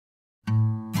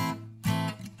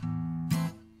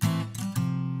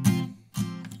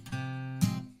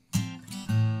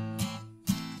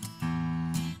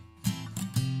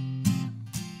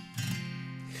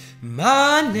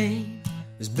My name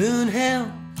is Boone,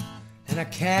 Helm, and I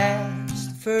cast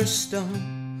the first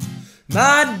stone.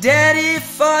 My daddy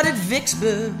fought at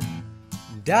Vicksburg,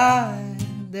 died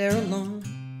there alone.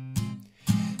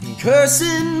 And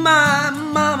cursing my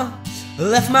mama,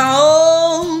 left my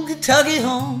old Kentucky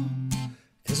home.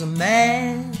 'Cause a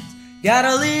man's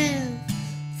gotta live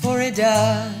before he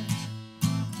dies.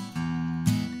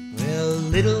 Well,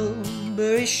 little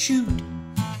Burry Shoot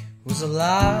was a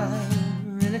liar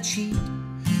and a cheat.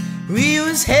 We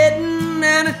was heading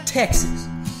down to Texas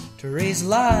to raise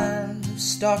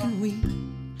livestock and wheat.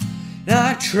 Now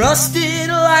I trusted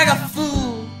like a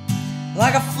fool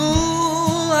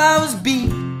I was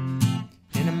beat.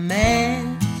 And a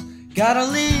man's gotta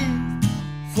live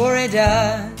before he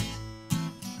dies.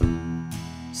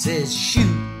 Says,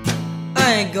 shoot,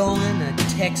 I ain't going to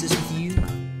Texas with you.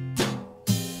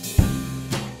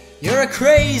 You're a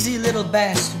crazy little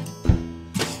bastard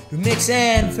who mixed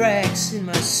anthrax in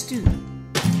my stew.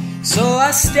 So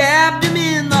I stabbed him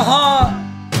in the heart,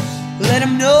 let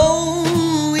him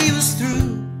know he was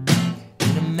through.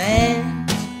 And a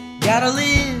man's gotta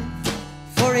live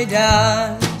before he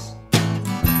dies.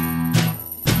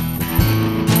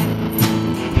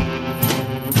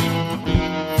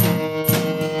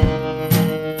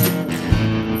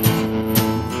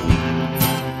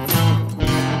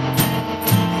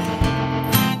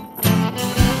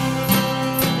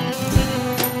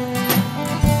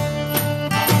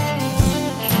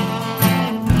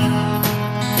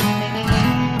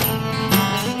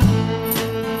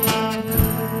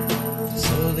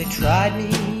 They tried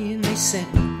me and they sent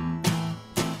me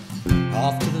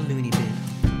off to the loony bin.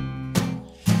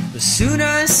 But soon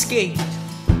I escaped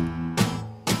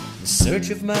in search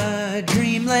of my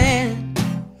dreamland.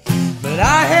 But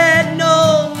I had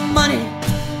no money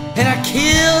and I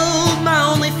killed my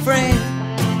only friend.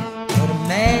 But a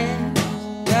man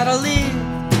gotta live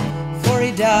before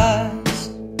he dies.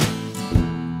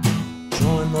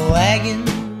 Join the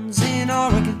wagons in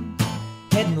Oregon,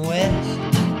 heading west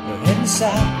or heading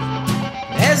south.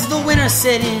 As the winter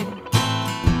set in,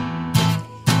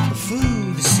 the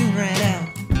food soon ran out.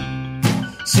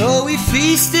 So we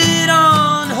feasted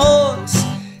on horse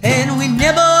and we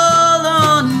nibbled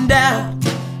on doubt.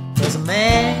 'Cause a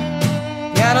man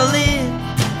gotta live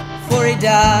before he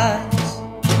dies.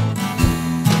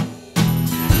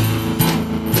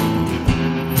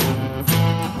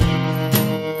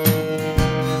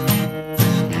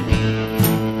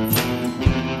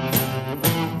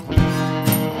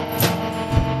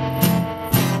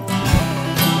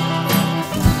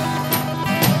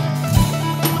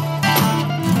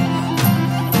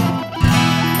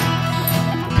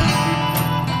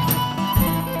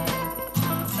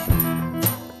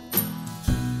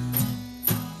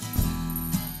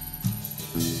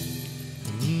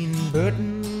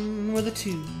 Burton were the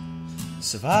two,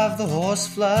 survived the horse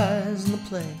flies and the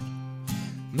plague.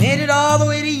 Made it all the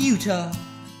way to Utah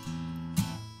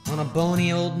on a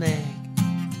bony old nag.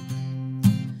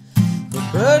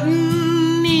 But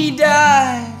Burton, he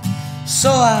died, so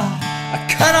I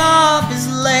cut off his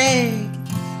leg.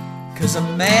 'Cause a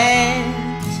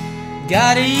man's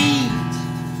gotta eat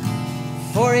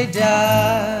before he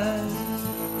dies.